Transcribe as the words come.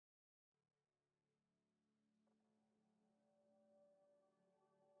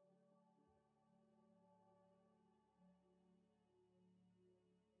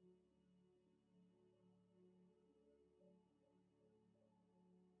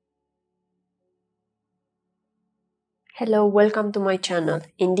Hello, welcome to my channel.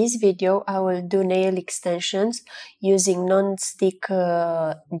 In this video I will do nail extensions using non-stick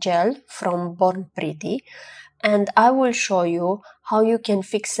gel from Born Pretty, and I will show you how you can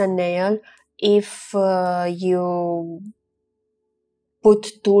fix a nail if you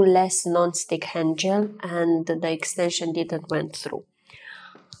put too less non-stick hand gel and the extension didn't went through.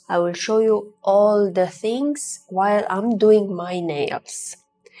 I will show you all the things while I'm doing my nails.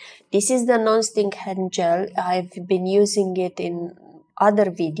 This is the non-stick hand gel. I've been using it in other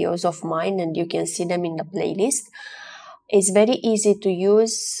videos of mine and you can see them in the playlist. It's very easy to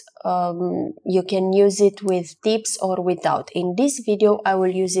use. You can use it with tips or without. In this video, I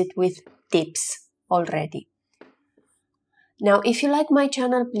will use it with tips already. Now, if you like my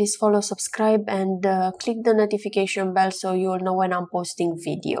channel, please follow, subscribe and click the notification bell so you'll know when I'm posting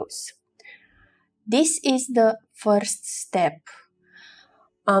videos. This is the first step.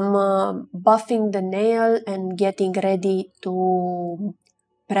 I'm buffing the nail and getting ready to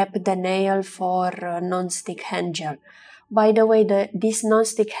prep the nail for non-stick hand gel. By the way, this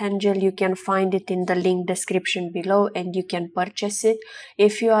non-stick hand gel, you can find it in the link description below and you can purchase it.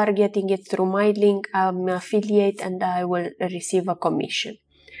 If you are getting it through my link, I'm an affiliate and I will receive a commission.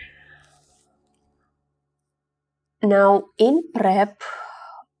 Now, in prep,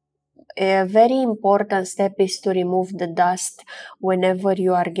 a very important step is to remove the dust whenever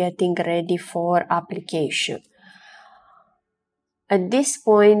you are getting ready for application. At this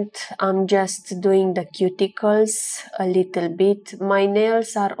point, I'm just doing the cuticles a little bit. My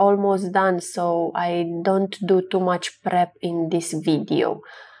nails are almost done, so I don't do too much prep in this video.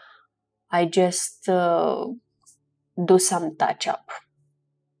 I just do some touch-up.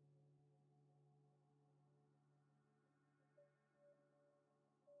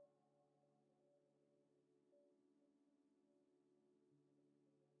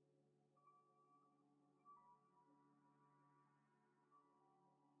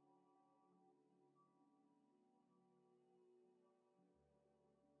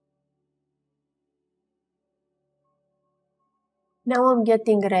 Now I'm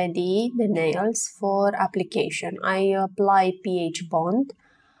getting ready the nails for application. I apply pH bond,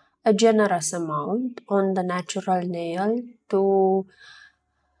 a generous amount on the natural nail to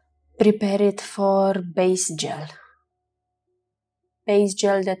prepare it for base gel. Base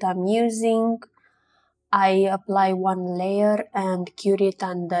gel that I'm using, I apply one layer and cure it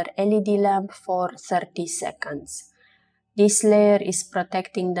under LED lamp for 30 seconds. This layer is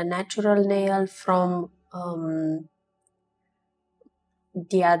protecting the natural nail from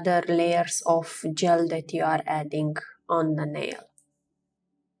the other layers of gel that you are adding on the nail.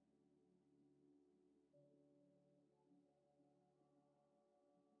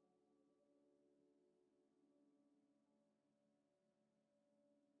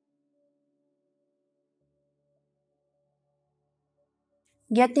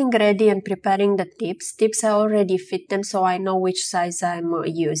 Getting ready and preparing the tips. Tips I already fit them so I know which size I'm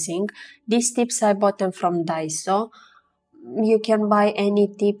using. These tips I bought them from Daiso. You can buy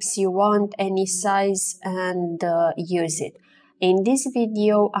any tips you want, any size, and use it. In this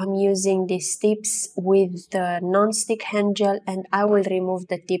video, I'm using these tips with the non-stick hand gel and I will remove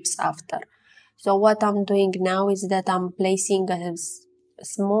the tips after. So what I'm doing now is that I'm placing a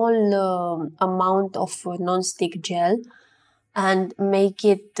small amount of non-stick gel and make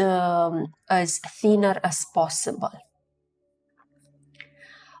it as thinner as possible.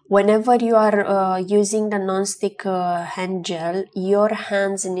 Whenever you are using the non-stick hand gel, your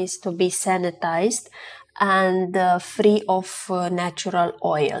hands needs to be sanitized and free of natural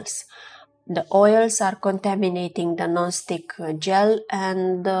oils. The oils are contaminating the non-stick gel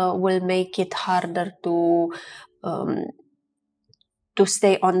and will make it harder to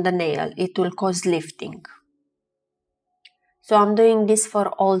stay on the nail. It will cause lifting. So I'm doing this for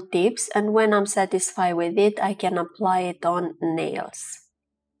all tips, and when I'm satisfied with it, I can apply it on nails.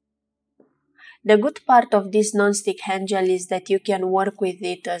 The good part of this non-stick hand gel is that you can work with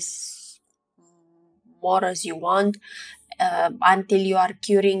it as more as you want. Until you are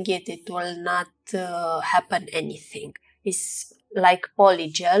curing it, it will not happen anything. It's like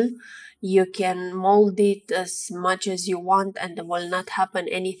polygel. You can mold it as much as you want and it will not happen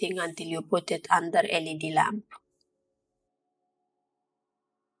anything until you put it under LED lamp.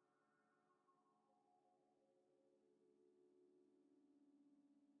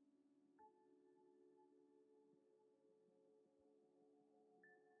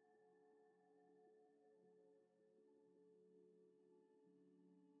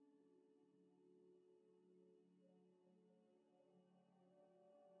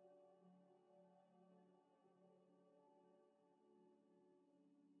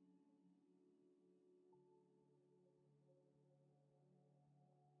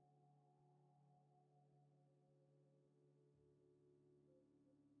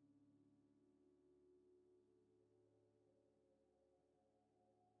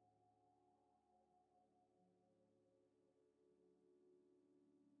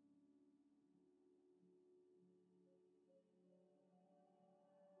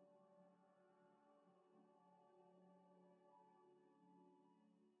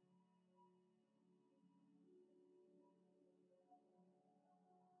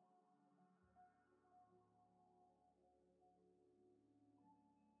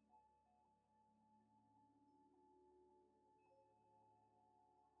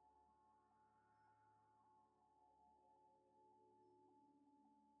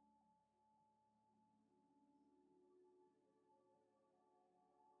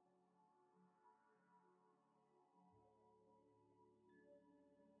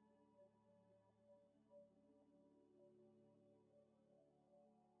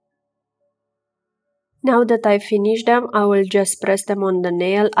 Now that I finished them, I will just press them on the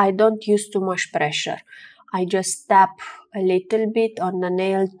nail. I don't use too much pressure. I just tap a little bit on the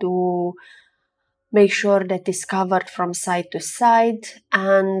nail to make sure that it's covered from side to side,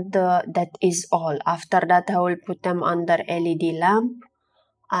 and that is all. After that, I will put them under LED lamp,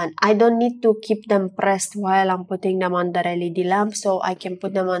 and I don't need to keep them pressed while I'm putting them under LED lamp, so I can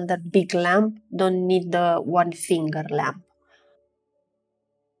put them under big lamp. Don't need the one finger lamp.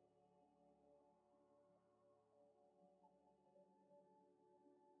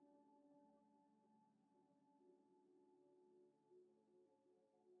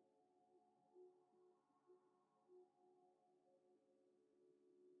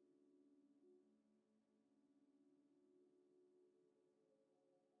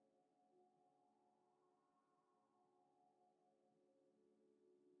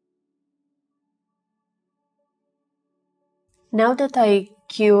 Now that I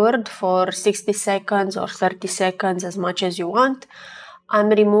cured for 60 seconds or 30 seconds, as much as you want, I'm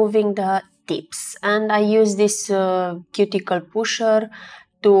removing the tips, and I use this cuticle pusher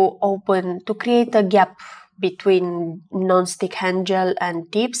to create a gap between non-stick hand gel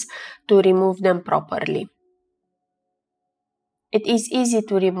and tips to remove them properly. It is easy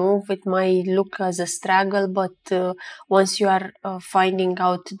to remove. It might look as a struggle, but once you are finding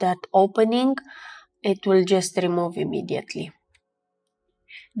out that opening, it will just remove immediately.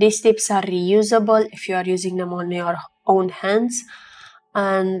 These tips are reusable if you are using them on your own hands,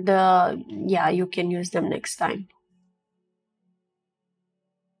 and yeah, you can use them next time.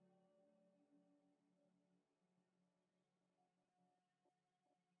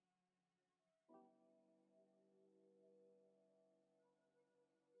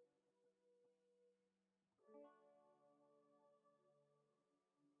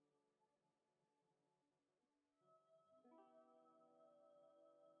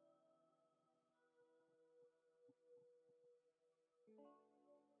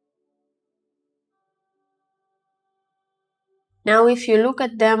 Now, if you look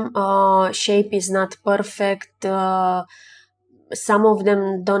at them, shape is not perfect. Some of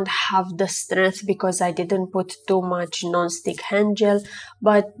them don't have the strength because I didn't put too much non-stick hand gel,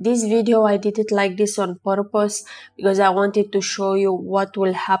 but this video I did it like this on purpose because I wanted to show you what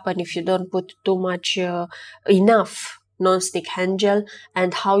will happen if you don't put too much enough non-stick hand gel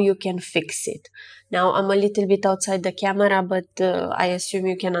and how you can fix it. Now I'm a little bit outside the camera, but I assume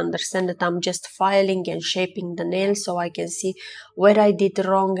you can understand that I'm just filing and shaping the nail so I can see where I did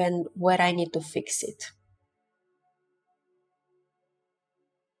wrong and where I need to fix it.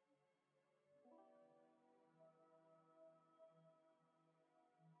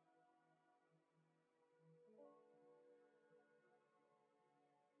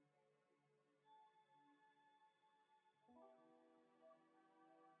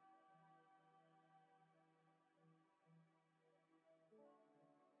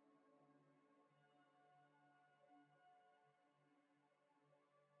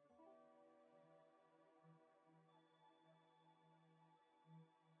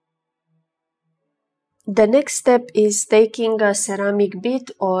 The next step is taking a ceramic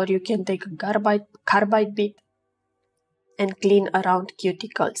bit, or you can take a carbide bit and clean around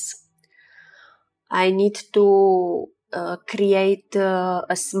cuticles. I need to create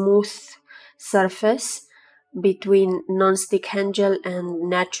a smooth surface between non-stick hand gel and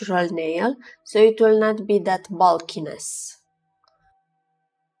natural nail, so it will not be that bulkiness.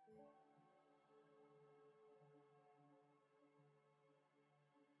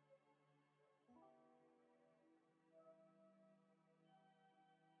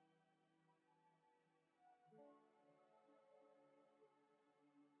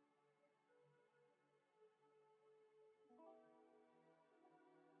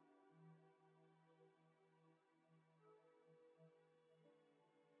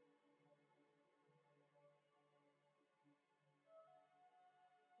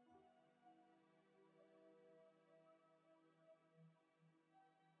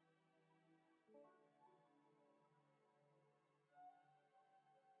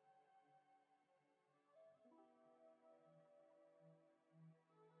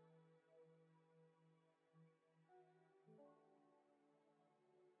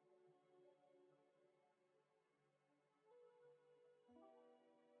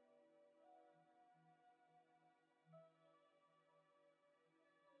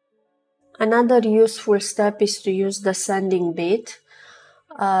 Another useful step is to use the sanding bit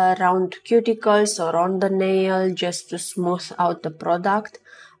around cuticles or on the nail just to smooth out the product.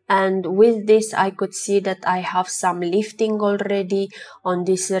 And with this I could see that I have some lifting already on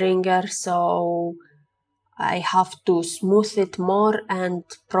this ringer, so I have to smooth it more and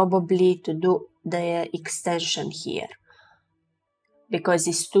probably to do the extension here because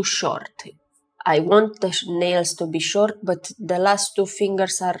it's too short. I want the nails to be short, but the last two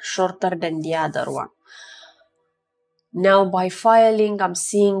fingers are shorter than the other one. Now by filing, I'm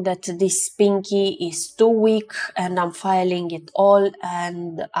seeing that this pinky is too weak, and I'm filing it all,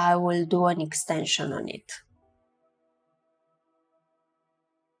 and I will do an extension on it.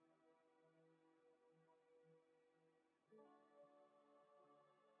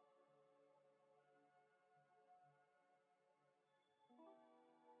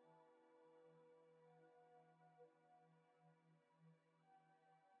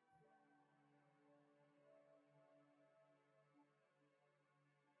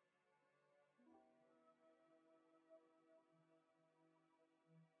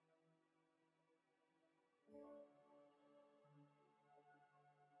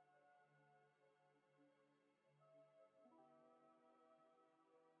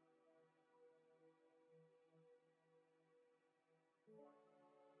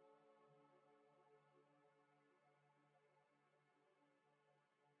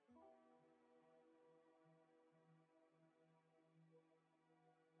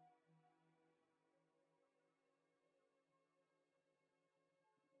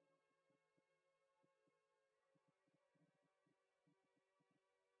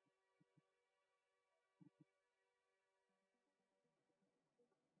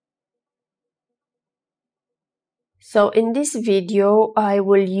 So in this video, I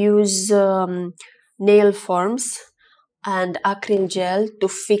will use nail forms and acrylic gel to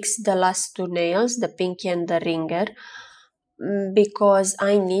fix the last two nails, the pinky and the ringer, because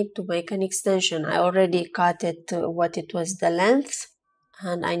I need to make an extension. I already cut it what it was the length,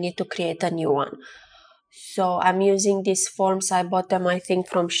 and I need to create a new one. So I'm using these forms. I bought them, I think,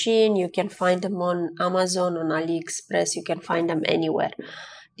 from Shein. You can find them on Amazon, on AliExpress. You can find them anywhere.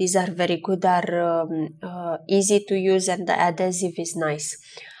 These are very good, are easy to use, and the adhesive is nice.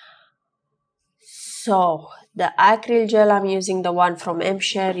 So the acrylic gel, I'm using the one from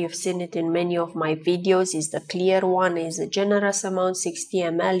M-Share. You've seen it in many of my videos. Is the clear one. Is a generous amount, 60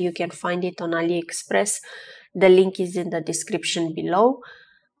 ml. You can find it on AliExpress. The link is in the description below.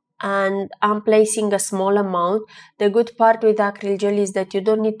 And I'm placing a small amount. The good part with acrylic gel is that you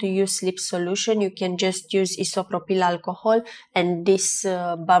don't need to use slip solution. You can just use isopropyl alcohol and this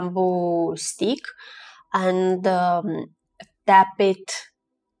bamboo stick, and tap it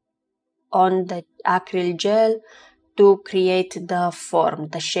on the acrylic gel to create the form,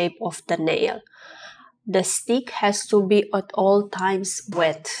 the shape of the nail. The stick has to be at all times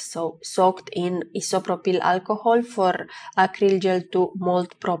wet, so soaked in isopropyl alcohol for acrylic gel to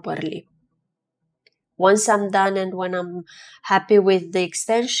mold properly. Once I'm done and when I'm happy with the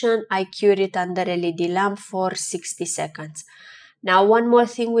extension, I cure it under LED lamp for 60 seconds. Now, one more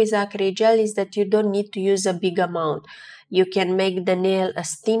thing with acrylic gel is that you don't need to use a big amount. You can make the nail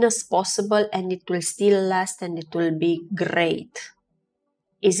as thin as possible and it will still last and it will be great.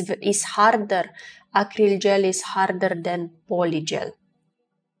 It's harder. Acrylic gel is harder than polygel.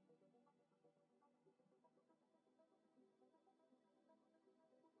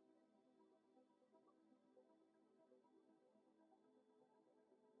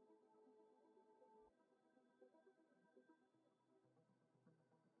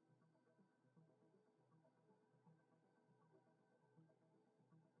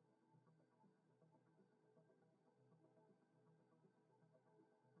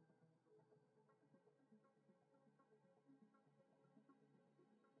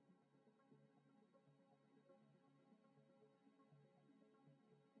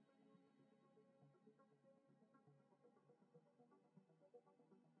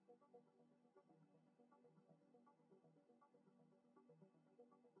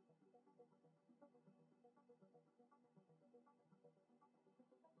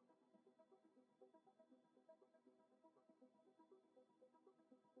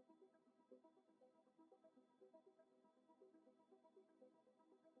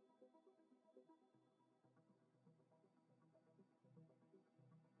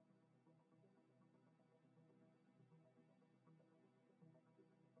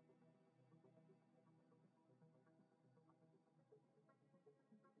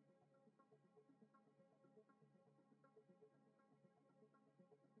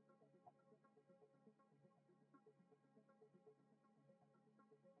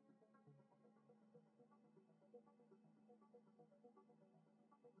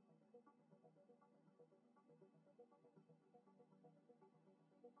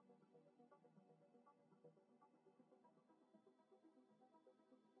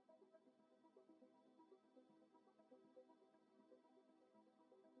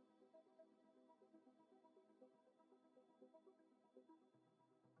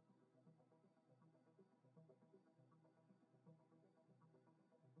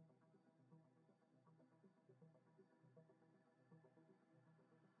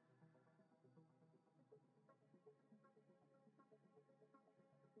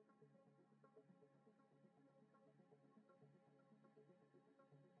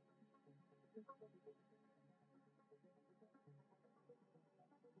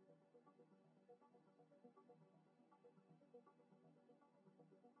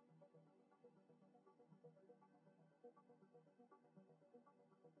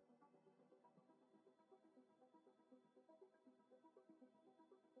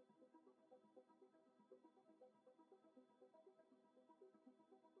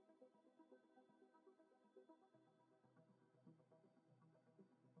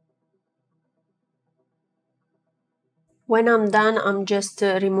 When I'm done, I'm just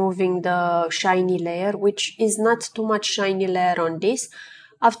removing the shiny layer, which is not too much shiny layer on this.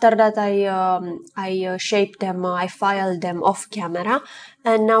 After that, I shape them, I file them off camera,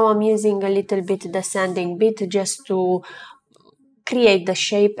 and now I'm using a little bit the sanding bit just to create the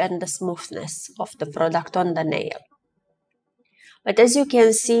shape and the smoothness of the product on the nail. But as you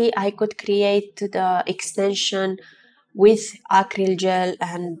can see, I could create the extension with acrylic gel,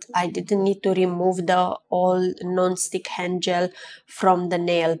 and I didn't need to remove the all non-stick hand gel from the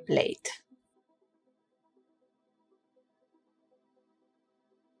nail plate.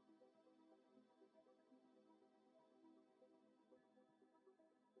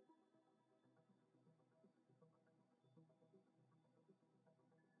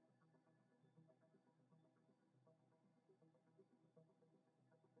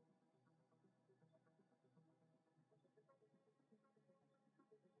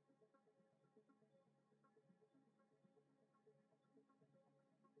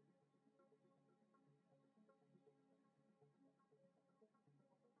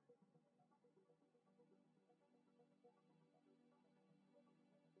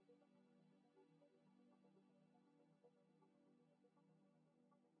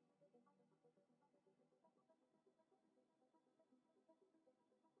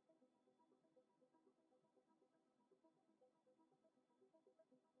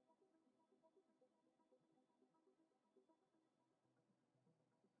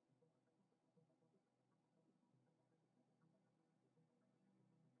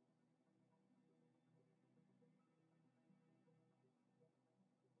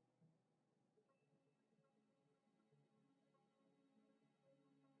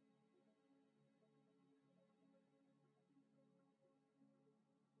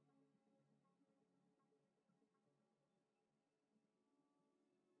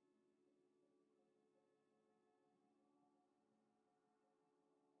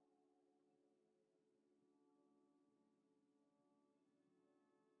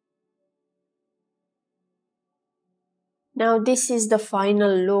 Now this is the final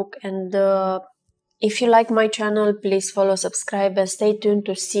look, and if you like my channel, please follow, subscribe, and stay tuned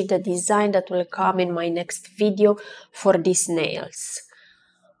to see the design that will come in my next video for these nails.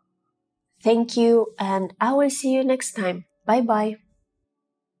 Thank you, and I will see you next time. Bye bye.